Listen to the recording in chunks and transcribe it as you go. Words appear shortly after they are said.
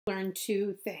learn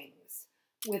two things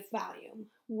with volume.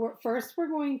 First, we're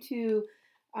going to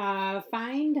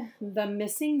find the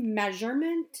missing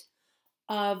measurement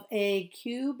of a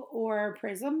cube or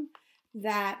prism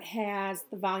that has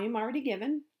the volume already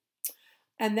given.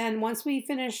 And then once we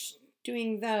finish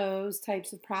doing those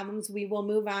types of problems, we will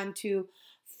move on to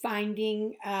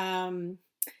finding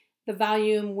the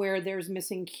volume where there's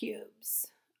missing cubes.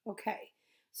 Okay,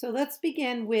 so let's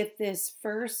begin with this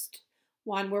first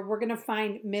one where we're going to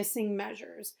find missing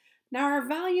measures. Now our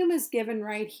volume is given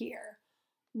right here,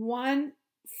 1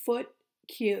 foot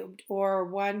cubed or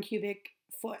 1 cubic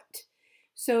foot.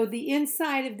 So the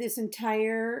inside of this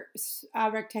entire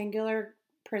rectangular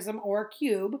prism or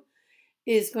cube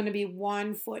is going to be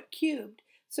 1 foot cubed.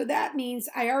 So that means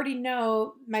I already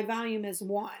know my volume is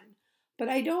 1, but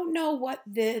I don't know what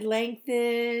the length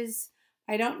is,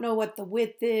 I don't know what the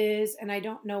width is, and I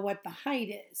don't know what the height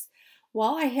is.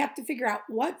 Well, I have to figure out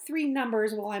what 3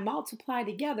 numbers will I multiply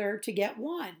together to get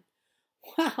 1.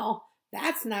 Wow,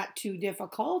 that's not too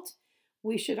difficult.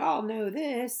 We should all know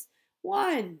this.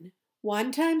 1.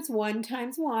 1 times 1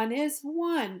 times 1 is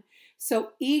 1.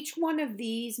 So each one of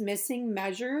these missing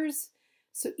measures,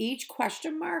 so each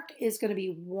question mark is going to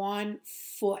be 1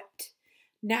 foot.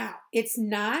 Now, it's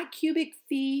not cubic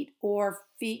feet or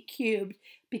feet cubed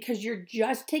because you're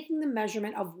just taking the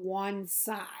measurement of one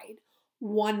side,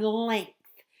 one length,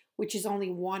 which is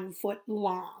only 1 foot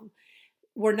long.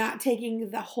 We're not taking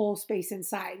the whole space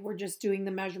inside. We're just doing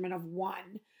the measurement of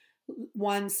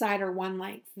one side or one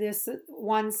length. This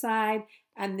one side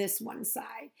and this one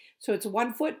side. So it's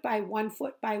 1 foot by 1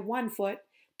 foot by 1 foot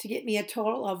to get me a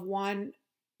total of 1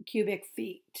 cubic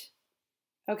feet.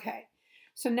 Okay,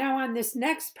 so now on this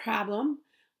next problem,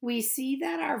 we see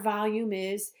that our volume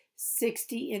is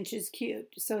 60 inches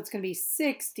cubed. So it's going to be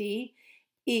 60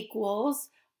 equals,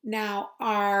 now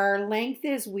our length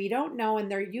is, we don't know,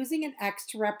 and they're using an X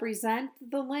to represent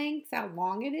the length, how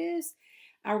long it is.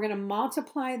 And we're going to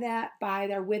multiply that by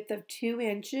their width of 2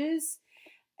 inches.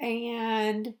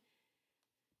 And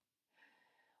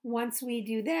once we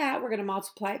do that, we're going to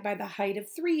multiply it by the height of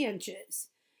 3 inches.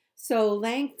 So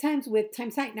length times width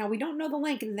times height. Now we don't know the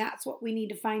length, and that's what we need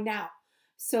to find out.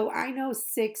 So I know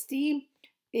 60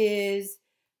 is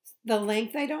the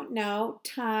length I don't know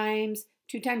times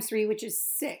 2 times 3, which is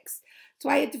 6. So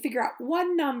I had to figure out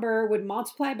what number would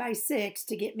multiply by 6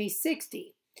 to get me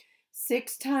 60.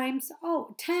 6 times,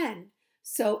 10.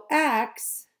 So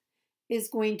X is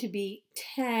going to be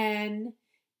 10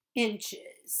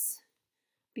 inches.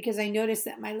 Because I noticed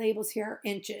that my labels here are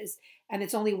inches. And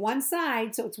it's only one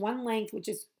side, so it's one length, which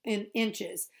is in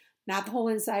inches. Not the whole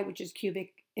inside, which is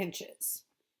cubic inches.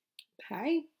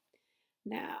 Okay?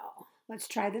 Now, let's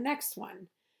try the next one.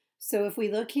 So if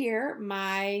we look here,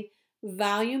 my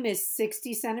volume is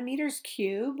 60 centimeters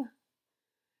cube.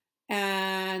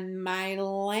 And my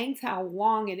length, how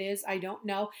long it is, I don't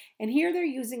know. And here they're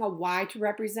using a Y to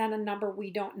represent a number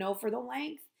we don't know for the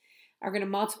length. We're going to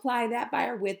multiply that by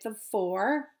our width of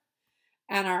 4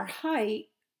 and our height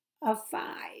of 5.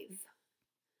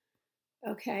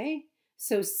 Okay,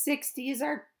 so 60 is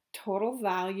our total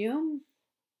volume.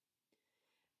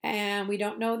 And we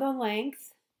don't know the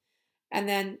length. And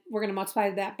then we're going to multiply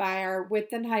that by our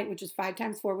width and height, which is 5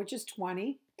 times 4, which is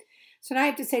 20. So now I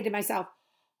have to say to myself,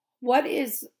 what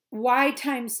is Y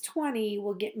times 20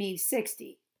 will get me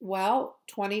 60? Well,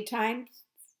 20 times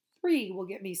 3 will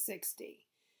get me 60.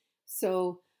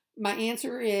 So my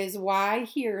answer is Y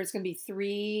here is going to be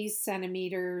 3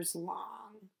 centimeters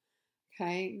long.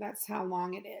 Okay, that's how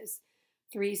long it is.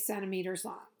 3 centimeters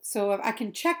long. So if I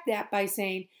can check that by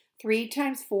saying 3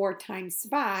 times 4 times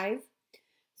 5.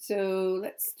 So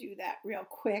let's do that real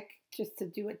quick just to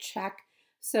do a check.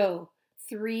 So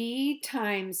 3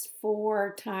 times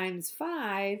 4 times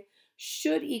 5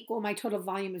 should equal my total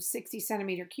volume of 60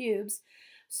 centimeter cubes.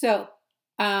 So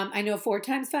I know 4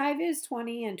 times 5 is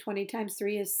 20 and 20 times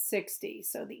 3 is 60.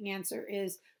 So the answer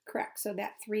is correct. So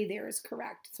that 3 there is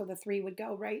correct. So the 3 would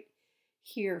go right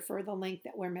here for the length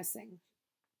that we're missing.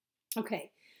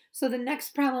 Okay, so the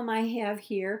next problem I have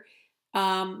here,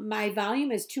 my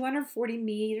volume is 240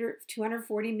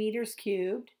 meters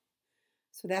cubed.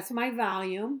 So that's my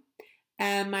volume.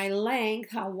 And my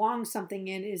length, how long something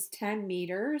is 10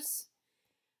 meters.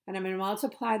 And I'm going to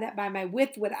multiply that by my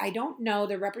width. What I don't know,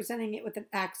 they're representing it with an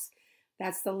X.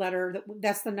 That's the letter,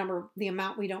 that's the number, the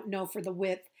amount we don't know for the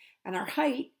width. And our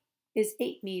height is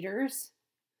 8 meters.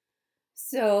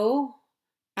 So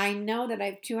I know that I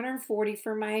have 240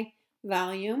 for my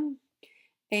volume.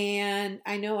 And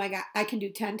I know I can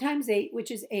do 10 times 8, which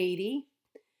is 80.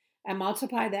 And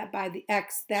multiply that by the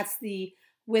X. That's the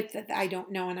width that I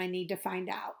don't know and I need to find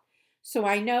out. So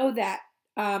I know that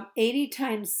 80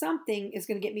 times something is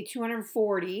going to get me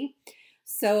 240.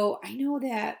 So I know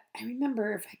that, I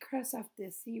remember if I cross off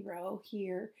this 0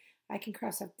 here, I can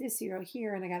cross off this 0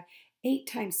 here, and I got 8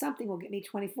 times something will get me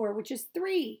 24, which is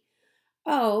 3.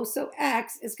 Oh, so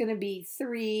X is going to be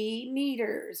 3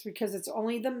 meters because it's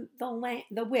only the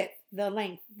width, the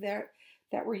length there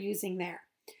that we're using there.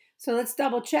 So let's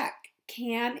double check.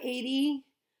 Can 80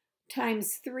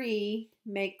 times 3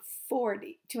 make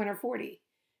 240?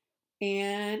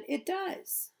 And it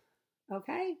does.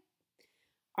 Okay.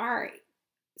 All right.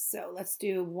 So let's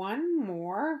do one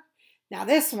more. Now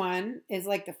this one is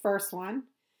like the first one.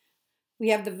 We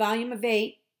have the volume of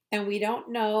 8, and we don't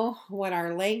know what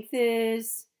our length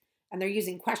is. And they're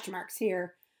using question marks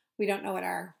here. We don't know what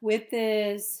our width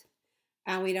is,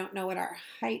 and we don't know what our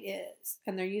height is.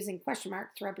 And they're using question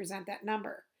marks to represent that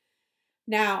number.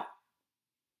 Now,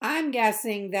 I'm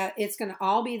guessing that it's going to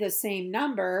all be the same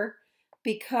number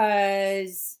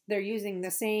because they're using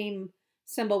the same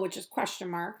symbol, which is question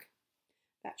mark.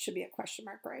 That should be a question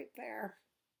mark right there.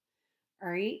 All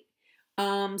right.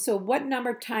 So what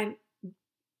number time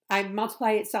I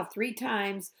multiply itself 3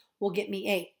 times will get me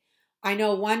 8. I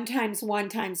know 1 times 1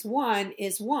 times 1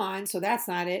 is 1, so that's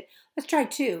not it. Let's try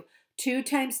 2. 2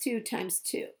 times 2 times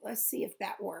 2. Let's see if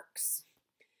that works.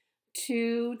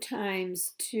 2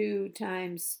 times 2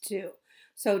 times 2.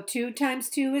 So 2 times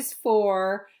 2 is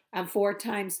 4, and 4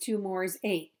 times 2 more is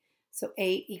 8. So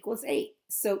 8 equals 8.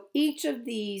 So each of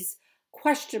these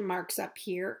question marks up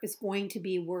here is going to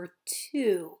be worth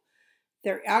 2.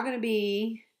 They're all going to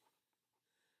be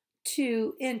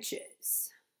 2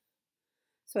 inches.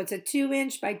 So it's a 2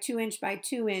 inch by 2 inch by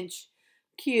 2 inch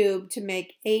cube to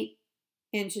make 8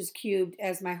 inches cubed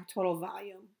as my total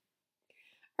volume.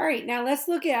 All right, now let's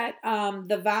look at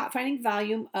finding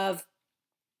volume of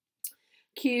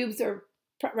cubes or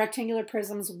rectangular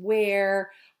prisms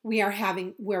where we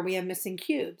have missing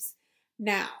cubes.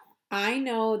 Now, I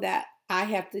know that I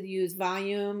have to use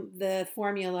volume, the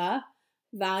formula,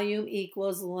 volume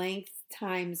equals length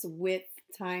times width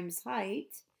times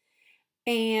height.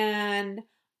 And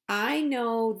I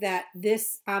know that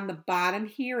this on the bottom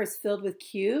here is filled with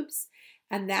cubes,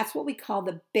 and that's what we call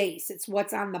the base. It's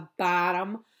what's on the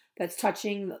bottom that's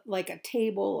touching like a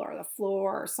table or the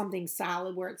floor or something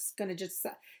solid where it's going to just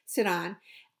sit on.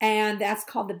 And that's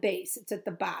called the base. It's at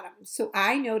the bottom. So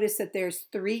I notice that there's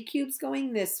 3 cubes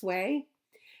going this way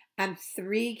and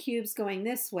 3 cubes going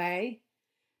this way.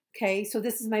 Okay, so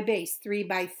this is my base, 3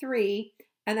 by 3.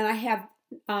 And then I have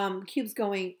cubes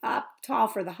going up tall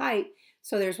for the height.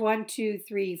 So there's 1, 2,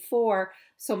 3, 4.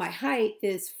 So my height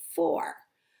is 4.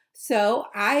 So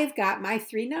I've got my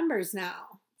 3 numbers now.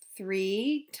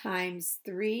 3 times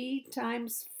 3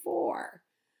 times 4.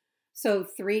 So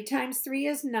 3 times 3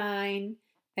 is 9,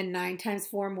 and 9 times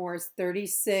 4 more is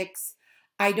 36.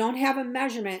 I don't have a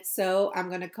measurement, so I'm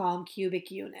going to call them cubic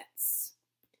units.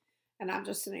 And I'm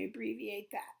just going to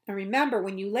abbreviate that. And remember,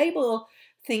 when you label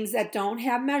things that don't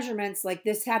have measurements, like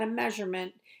this had a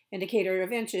measurement indicator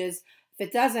of inches, if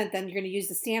it doesn't, then you're going to use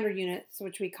the standard units,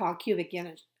 which we call cubic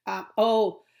units.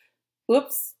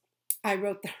 Whoops, I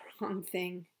wrote the wrong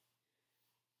thing.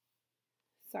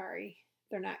 Sorry,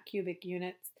 they're not cubic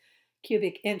units.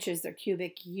 Cubic inches, they're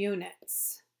cubic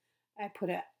units. I put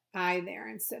an I there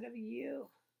instead of U.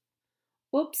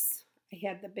 Oops, I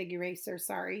had the big eraser,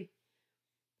 sorry.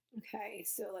 Okay,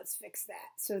 so let's fix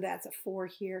that. So that's a 4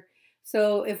 here.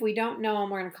 So if we don't know them,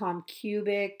 we're going to call them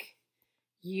cubic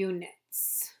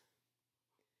units.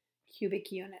 Cubic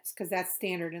units, because that's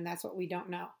standard and that's what we don't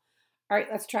know. All right,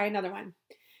 let's try another one.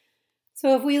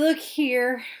 So if we look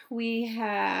here, we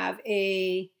have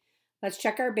let's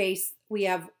check our base. We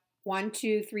have 1,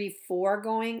 2, 3, 4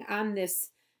 going on this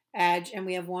edge, and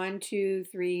we have 1, 2,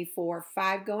 3, 4,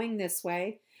 5 going this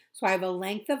way. So I have a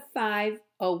length of 5,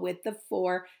 a width of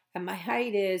 4, and my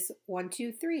height is 1,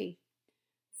 2, 3.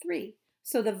 3.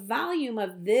 So the volume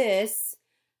of this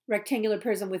rectangular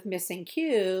prism with missing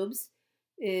cubes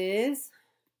is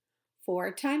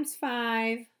 4 times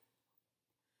 5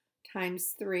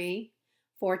 times 3.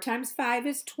 4 times 5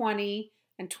 is 20,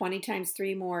 and 20 times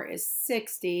 3 more is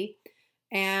 60.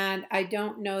 And I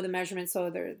don't know the measurements, so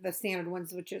they're the standard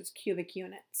ones, which is cubic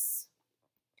units.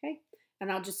 Okay,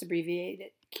 and I'll just abbreviate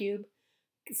it. Cube,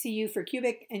 CU for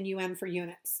cubic, and UN for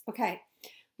units. Okay,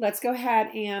 let's go ahead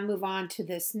and move on to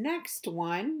this next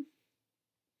one.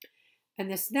 And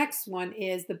this next one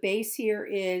is, the base here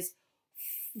is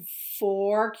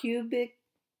 4 cubes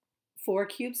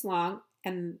long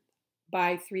and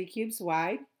by 3 cubes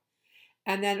wide.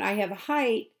 And then I have a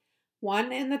height,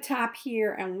 1 in the top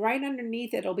here, and right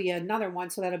underneath it'll be another one,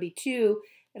 so that'll be 2.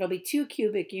 It'll be 2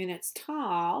 cubic units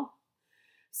tall.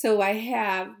 So I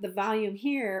have the volume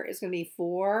here is going to be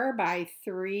 4 by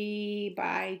 3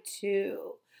 by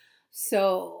 2.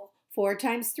 So 4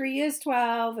 times 3 is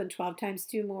 12, and 12 times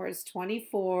 2 more is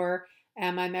 24.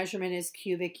 And my measurement is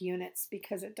cubic units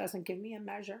because it doesn't give me a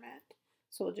measurement.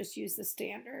 So we'll just use the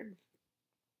standard.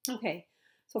 Okay,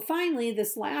 so finally,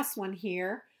 this last one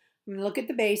here, I'm going to look at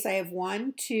the base. I have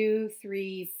 1, 2,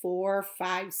 3, 4,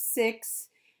 5, 6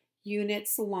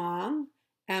 units long.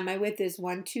 And my width is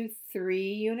 1, 2, 3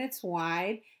 units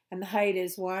wide. And the height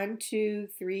is 1, 2,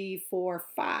 3, 4,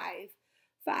 5.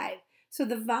 5. So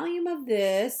the volume of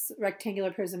this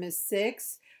rectangular prism is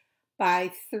 6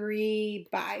 by 3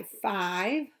 by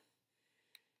 5.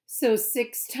 So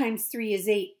 6 times 3 is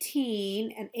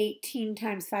 18, and 18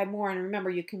 times 5 more. And remember,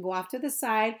 you can go off to the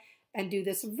side and do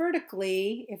this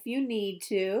vertically if you need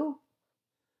to.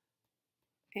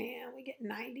 And we get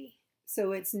 90.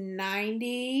 So it's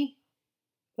 90.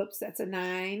 Oops, that's a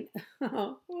 9.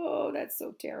 Oh, that's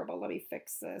so terrible. Let me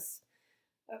fix this.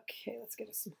 Okay, let's get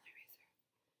a smaller eraser.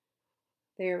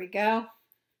 There we go.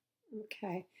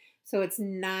 Okay, so it's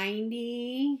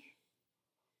 90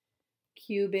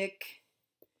 cubic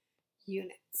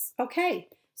units. Okay,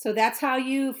 so that's how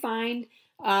you find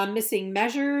missing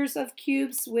measures of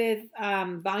cubes with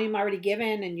volume already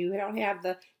given, and you don't have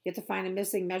you have to find a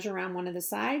missing measure around one of the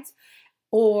sides,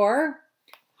 or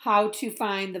how to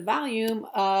find the volume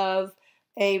of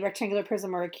a rectangular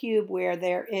prism or a cube where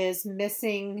there is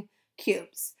missing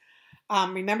cubes.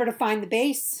 Remember to find the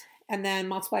base and then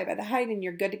multiply by the height, and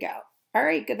you're good to go. All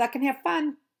right, good luck and have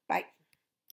fun.